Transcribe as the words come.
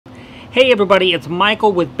Hey everybody, it's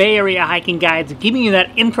Michael with Bay Area Hiking Guides, giving you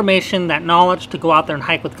that information, that knowledge to go out there and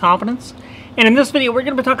hike with confidence. And in this video, we're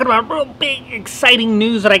going to be talking about real big, exciting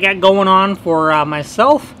news that I got going on for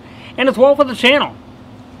myself, and as well for the channel.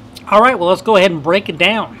 Alright, well let's go ahead and break it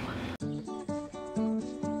down.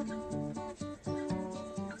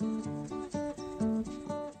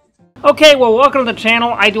 Okay, well welcome to the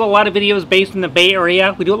channel. I do a lot of videos based in the Bay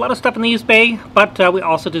Area. We do a lot of stuff in the East Bay, but we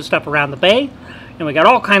also do stuff around the Bay. And we got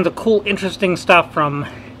all kinds of cool, interesting stuff from,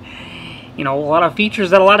 you know, a lot of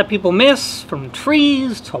features that a lot of people miss, from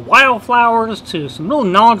trees to wildflowers to some real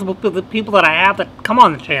knowledgeable people that I have that come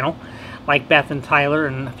on the channel, like Beth and Tyler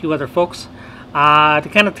and a few other folks, to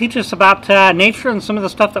kind of teach us about nature and some of the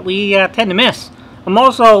stuff that we tend to miss. I'm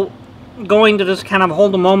also going to just kind of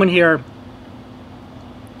hold a moment here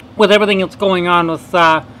with everything that's going on with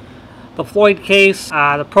the Floyd case,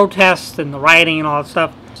 the protests and the rioting and all that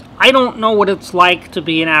stuff. I don't know what it's like to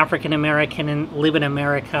be an African American and live in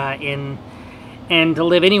America and to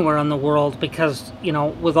live anywhere in the world, because, you know,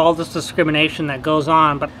 with all this discrimination that goes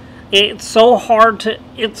on. But it's so hard to,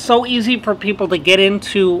 it's so easy for people to get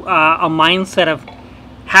into a mindset of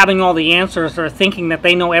having all the answers, or thinking that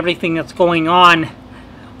they know everything that's going on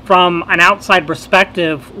from an outside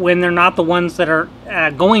perspective, when they're not the ones that are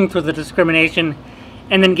going through the discrimination,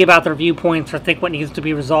 and then give out their viewpoints or think what needs to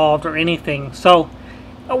be resolved or anything. So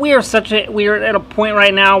we are at a point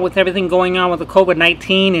right now with everything going on with the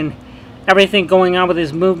COVID-19 and everything going on with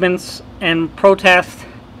these movements and protests.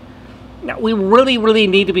 We really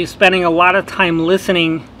need to be spending a lot of time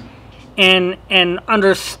listening and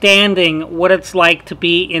understanding what it's like to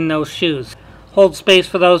be in those shoes. Hold space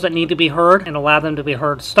for those that need to be heard and allow them to be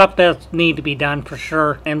heard. Stuff does need to be done for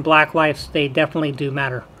sure, and Black lives, they definitely do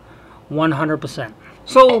matter, 100%.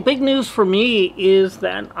 So, big news for me is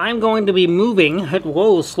that I'm going to be moving.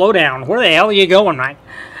 Whoa, slow down. Where the hell are you going, Mike?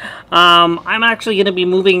 I'm actually going to be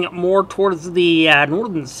moving more towards the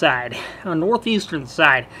northern side, northeastern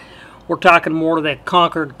side. We're talking more to the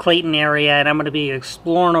Concord, Clayton area, and I'm going to be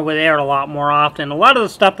exploring over there a lot more often. A lot of the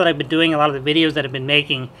stuff that I've been doing, a lot of the videos that I've been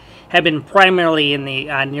making, have been primarily in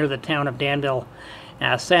the near the town of Danville,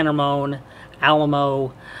 San Ramon,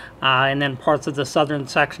 Alamo, and then parts of the southern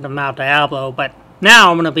section of Mount Diablo. But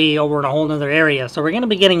now I'm going to be over in a whole other area, so we're going to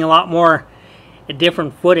be getting a lot more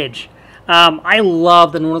different footage. I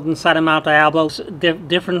love the northern side of Mount Diablo.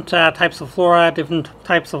 Different types of flora, different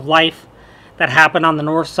types of life that happen on the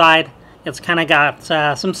north side. It's kind of got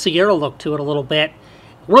some Sierra look to it a little bit.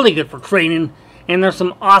 Really good for training. And there's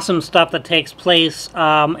some awesome stuff that takes place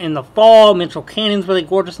in the fall. Mitchell Canyon's really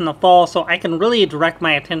gorgeous in the fall, so I can really direct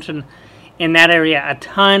my attention in that area a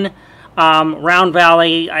ton. Round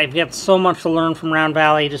Valley, I've got so much to learn from Round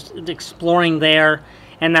Valley, just exploring there,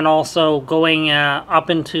 and then also going up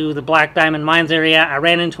into the Black Diamond Mines area. I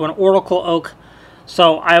ran into an Oracle Oak,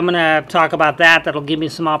 so I'm going to talk about that. That'll give me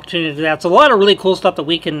some opportunity to do that. So a lot of really cool stuff that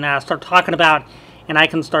we can start talking about, and I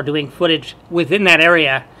can start doing footage within that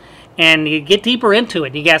area. And you get deeper into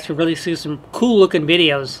it, you guys can really see some cool looking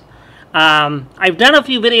videos. I've done a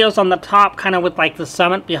few videos on the top, kind of with like the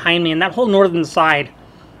summit behind me, and that whole northern side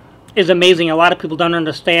is amazing. A lot of people don't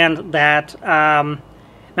understand that Mount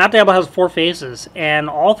Diablo has 4 faces, and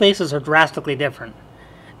all faces are drastically different.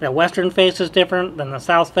 The western face is different than the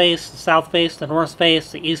south face, the north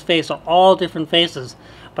face, the east face are all different faces,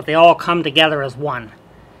 but they all come together as one.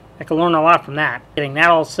 I can learn a lot from that. Getting that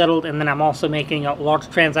all settled, and then I'm also making a large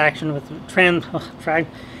transaction with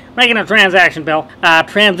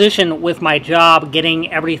transition with my job,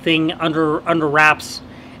 getting everything under wraps,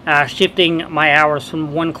 shifting my hours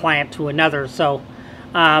from one client to another. So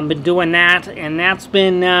I've been doing that, and that's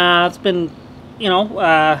been it's been, you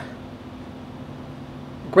know,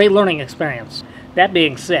 great learning experience. That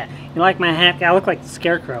being said, you like my hat? I look like the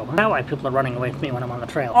Scarecrow. That's why people are running away from me when I'm on the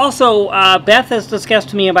trail. Also, Beth has discussed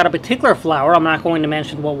to me about a particular flower. I'm not going to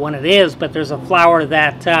mention what one it is, but there's a flower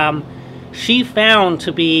that she found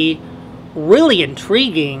to be really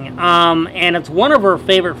intriguing, and it's one of her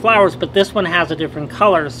favorite flowers, but this one has a different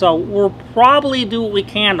color. So we'll probably do what we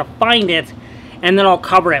can to find it, and then I'll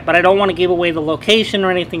cover it. But I don't want to give away the location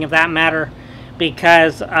or anything of that matter,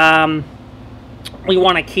 because we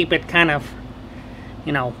want to keep it kind of,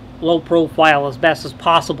 you know, low profile as best as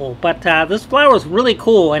possible. But this flower is really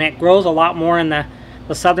cool, and it grows a lot more in the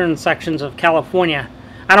southern sections of California.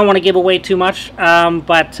 I don't want to give away too much,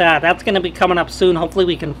 but that's going to be coming up soon. Hopefully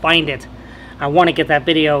we can find it. I want to get that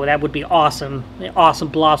video. That would be awesome. Awesome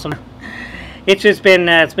blossom. It's just been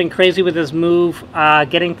it's been crazy with this move,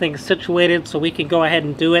 getting things situated so we can go ahead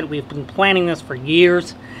and do it. We've been planning this for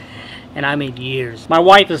years, And I mean years. My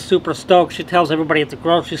wife is super stoked. She tells everybody at the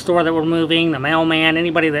grocery store that we're moving, the mailman,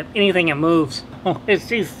 anything that moves.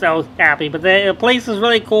 She's so happy. But the place is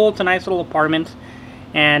really cool. It's a nice little apartment.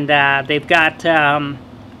 And they've got a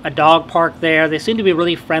dog park there. They seem to be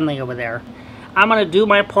really friendly over there. I'm going to do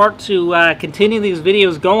my part to continue these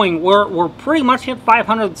videos going. We're pretty much hit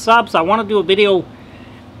 500 subs. I want to do a video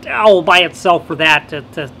by itself for that,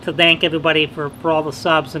 to thank everybody for all the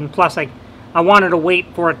subs. And plus, I wanted to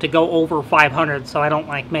wait for it to go over 500 so I don't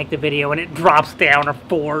like make the video and it drops down to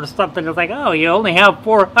 4 or something. It's like, oh, you only have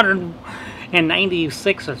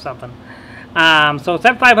 496 or something. So it's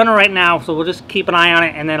at 500 right now, so we'll just keep an eye on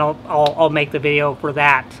it, and then I'll make the video for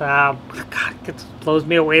that. God, it blows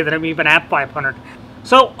me away that I'm even at 500.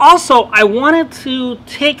 So also, I wanted to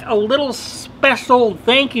take a little special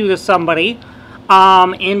thank you to somebody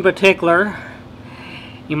in particular.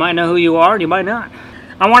 You might know who you are, and you might not.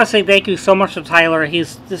 I want to say thank you so much to Tyler.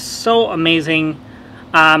 He's just so amazing.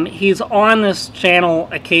 He's on this channel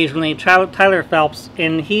occasionally, Tyler Phelps,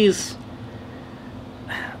 and he's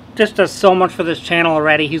just does so much for this channel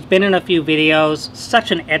already. He's been in a few videos.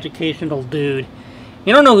 Such an educational dude.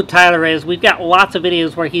 You don't know who Tyler is. We've got lots of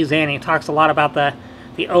videos where he's in. He talks a lot about the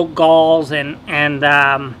oak galls and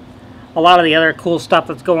a lot of the other cool stuff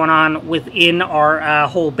that's going on within our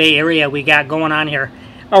whole Bay Area we got going on here.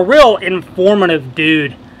 A real informative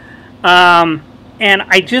dude. And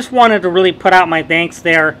I just wanted to really put out my thanks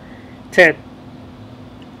there to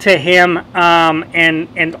him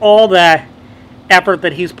and all the effort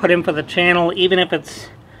that he's put in for the channel, even if it's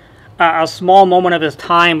a small moment of his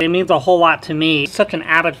time. It means a whole lot to me. He's such an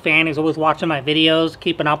avid fan. He's always watching my videos,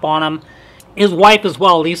 keeping up on them. His wife as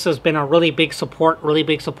well, Lisa's been a really big support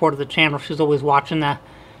of the channel. She's always watching the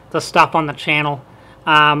stuff on the channel.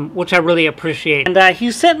 Which I really appreciate. And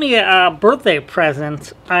he sent me a birthday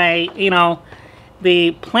present.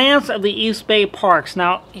 The Plants of the East Bay Parks.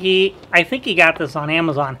 Now, I think he got this on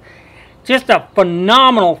Amazon. Just a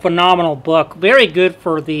phenomenal book. Very good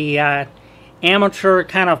for the amateur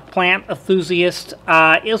kind of plant enthusiast,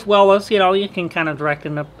 as well as, you can kind of direct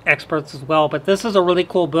into experts as well. But this is a really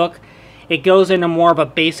cool book. It goes into more of a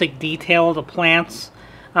basic detail of the plants.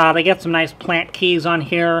 They get some nice plant keys on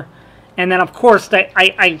here. And then, of course,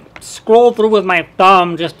 I scroll through with my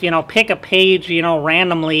thumb, just, pick a page,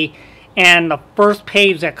 randomly. And the first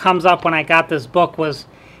page that comes up when I got this book was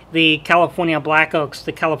the California Black Oaks,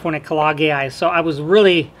 the California Calagiae. So I was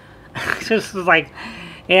really just like,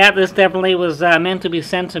 yeah, this definitely was meant to be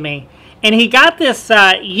sent to me. And he got this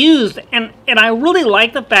used, and I really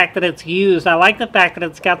like the fact that it's used. I like the fact that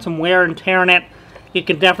it's got some wear and tear in it. You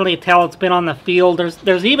can definitely tell it's been on the field.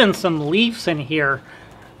 There's even some leaves in here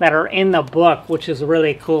that are in the book, which is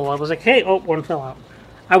really cool. I was like, hey, oh, one fell out.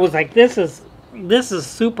 I was like, this is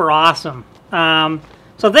super awesome.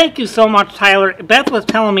 So thank you so much, Tyler. Beth was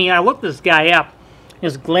telling me, I looked this guy up.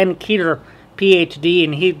 It's Glenn Keeter, PhD,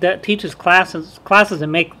 and he teaches classes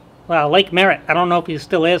in Lake Merritt. I don't know if he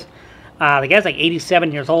still is. The guy's like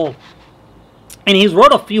 87 years old. And he's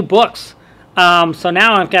wrote a few books. So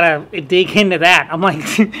now I've got to dig into that. I'm like,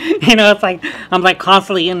 it's like, I'm like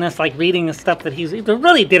constantly in this, like reading the stuff that he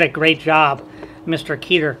really did a great job, Mr.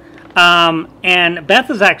 Keeter. And Beth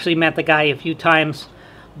has actually met the guy a few times,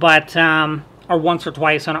 but, or once or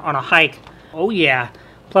twice on a hike. Oh yeah.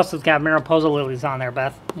 Plus it's got Mariposa lilies on there,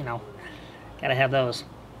 Beth. Gotta have those.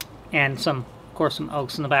 And of course, some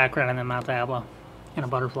oaks in the background, and then Mount Diablo. And a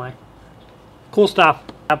butterfly. Cool stuff.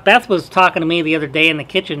 Beth was talking to me the other day in the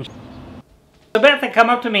kitchen. So Beth had come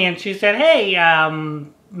up to me and she said, hey,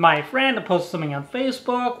 my friend posted something on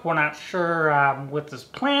Facebook. We're not sure what this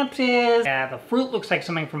plant is. The fruit looks like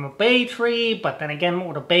something from a bay tree, but then again, what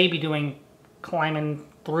would a bay be doing climbing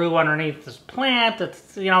through underneath this plant?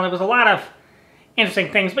 It's, there was a lot of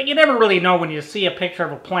interesting things, but you never really know when you see a picture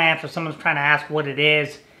of a plant or someone's trying to ask what it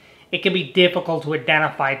is. It can be difficult to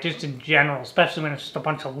identify just in general, especially when it's just a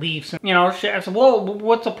bunch of leaves. I said, well,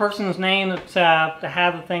 what's the person's name that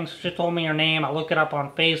had the thing? So she told me her name. I look it up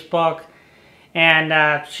on Facebook.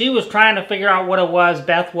 And she was trying to figure out what it was,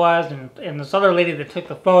 Beth was, and this other lady that took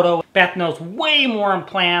the photo. Beth knows way more on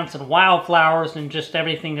plants and wildflowers and just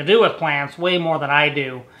everything to do with plants, way more than I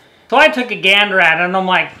do. So I took a gander at it, and I'm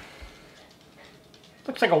like,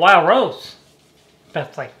 looks like a wild rose.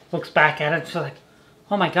 Beth looks back at it, and she's like,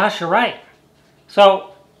 oh my gosh, you're right.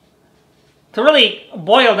 So, to really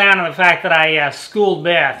boil down to the fact that I schooled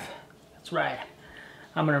Beth, that's right.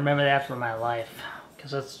 I'm going to remember that for my life,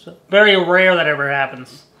 because it's very rare that ever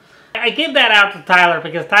happens. I give that out to Tyler,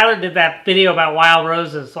 because Tyler did that video about wild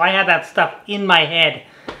roses, so I had that stuff in my head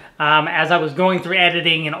as I was going through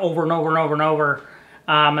editing and over and over and over and over.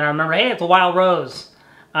 And I remember, hey, it's a wild rose.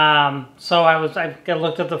 So I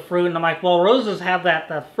looked at the fruit and I'm like, well, roses have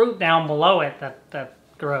that fruit down below it that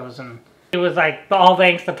grows, and it was like all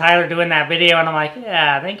thanks to Tyler doing that video, and I'm like,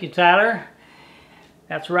 yeah, thank you, Tyler.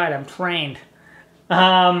 That's right, I'm trained.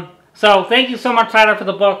 So thank you so much, Tyler, for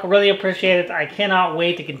the book. I really appreciate it. I cannot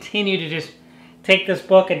wait to continue to just take this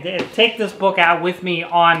book out with me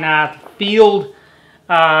on field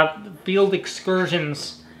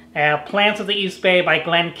excursions. Plants of the East Bay by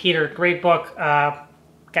Glenn Keeter. Great book.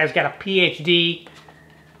 Guy's got a PhD.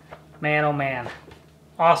 Man, oh man.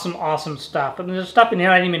 Awesome, awesome stuff. I mean, there's stuff in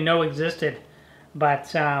here I didn't even know existed.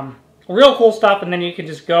 But real cool stuff, and then you can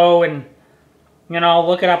just go and, you know,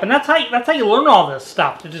 look it up. And that's how you learn all this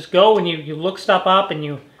stuff. To just go and you look stuff up and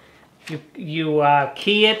you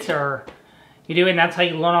key it, or you do it, and that's how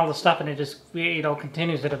you learn all the stuff, and it just, you know,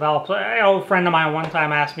 continues to develop. So, an old friend of mine one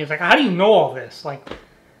time asked me, he's like, how do you know all this? Like,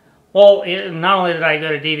 well, not only did I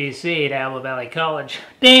go to DVC, to Antelope Valley College.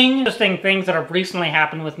 Ding! Interesting things that have recently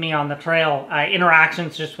happened with me on the trail.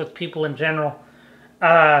 Interactions just with people in general.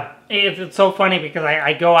 It's so funny because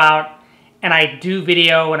I go out and I do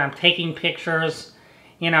video and I'm taking pictures,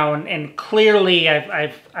 you know, and clearly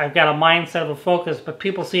I've got a mindset of a focus, but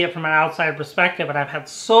people see it from an outside perspective, and I've had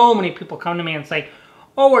so many people come to me and say,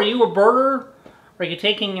 oh, are you a birder? Are you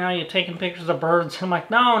taking, you know, you're taking pictures of birds? I'm like,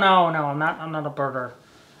 no, I'm not a birder.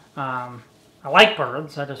 I like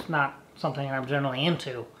birds, they're just not something I'm generally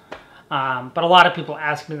into. But a lot of people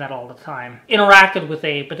ask me that all the time. Interacted with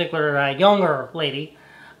a particular younger lady,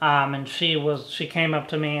 and she came up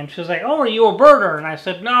to me and she was like, oh, are you a birder? And I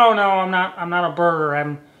said, no, I'm not a birder.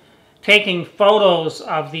 I'm taking photos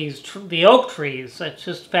of the oak trees. It's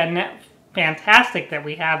just fantastic that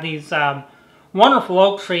we have these wonderful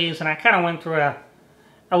oak trees, and I kind of went through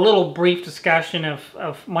a little brief discussion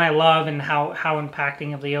of my love and how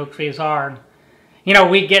impacting of the oak trees are. And, you know,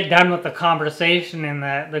 we get done with the conversation, and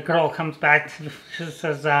the girl comes back to, she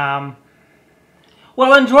says,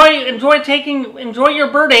 well, enjoy your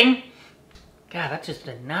birding. God, that just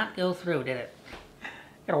did not go through, did it?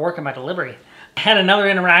 Gotta work on my delivery. I had another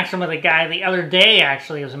interaction with a guy the other day,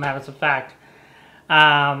 actually, as a matter of fact.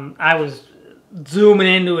 I was zooming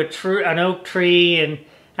into an oak tree, and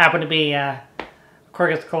happened to be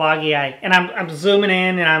Quercus kalagii, and I'm zooming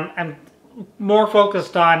in, and I'm more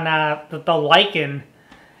focused on the lichen,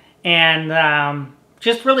 and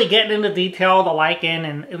just really getting into detail of the lichen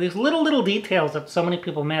and these little details that so many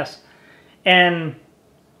people miss. And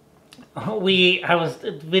I was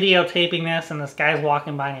videotaping this, and this guy's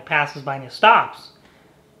walking by, and he passes by and he stops.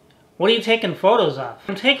 What are you taking photos of?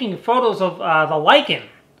 I'm taking photos of the lichen.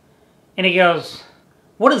 And he goes,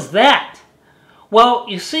 what is that? Well,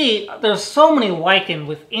 you see, there's so many lichen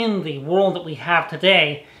within the world that we have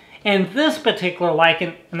today, and this particular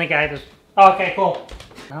lichen, and the guy just, oh, okay, cool.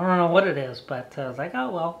 I don't know what it is, but I was like, oh,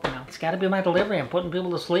 well, you know, it's got to be my delivery. I'm putting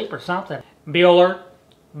people to sleep or something. Be alert.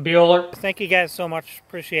 Be alert. Thank you guys so much.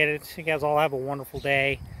 Appreciate it. You guys all have a wonderful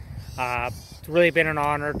day. It's really been an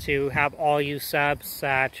honor to have all you subs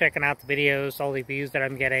checking out the videos, all the views that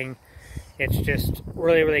I'm getting. It's just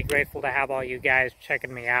really grateful to have all you guys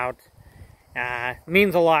checking me out. It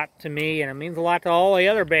means a lot to me, and it means a lot to all the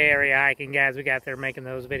other Bay Area hiking guys we got there making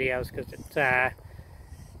those videos, because it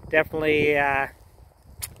definitely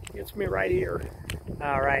gets me right here.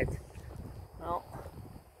 Alright. Well.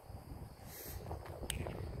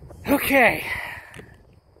 Okay.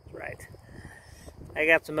 Right. I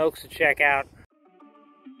got some oaks to check out.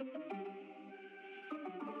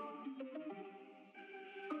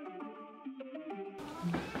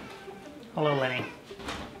 Hello, Lenny.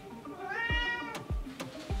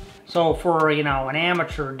 So for, you know, an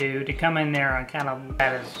amateur dude to come in there and kind of,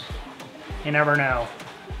 that is, you never know.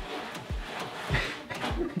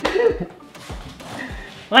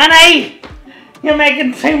 Lenny! You're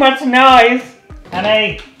making too much noise!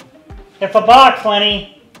 Lenny! It's a box,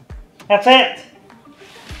 Lenny! That's it!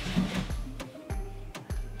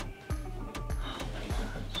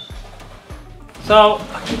 So...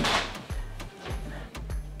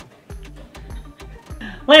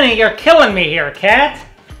 Lenny, you're killing me here, cat!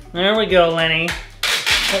 There we go, Lenny.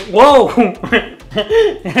 Whoa!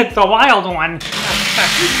 It's a wild one.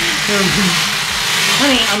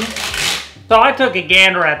 Honey, so I took a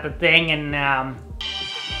gander at the thing, and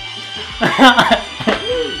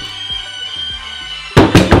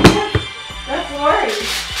That's Lori.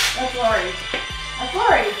 That's Lori. That's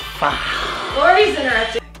Lori. Lori's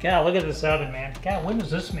interrupted. God, look at this oven, man. God, when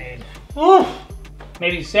was this made? Ooh,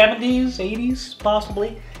 maybe 70s, 80s,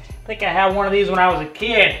 possibly. I think I had one of these when I was a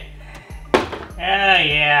kid.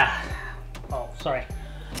 Yeah. Oh, sorry.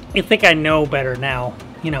 I think I know better now,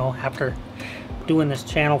 you know, after doing this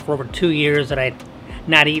channel for over 2 years, that I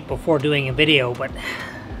not eat before doing a video, but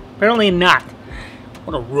apparently not.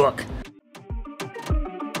 What a rook.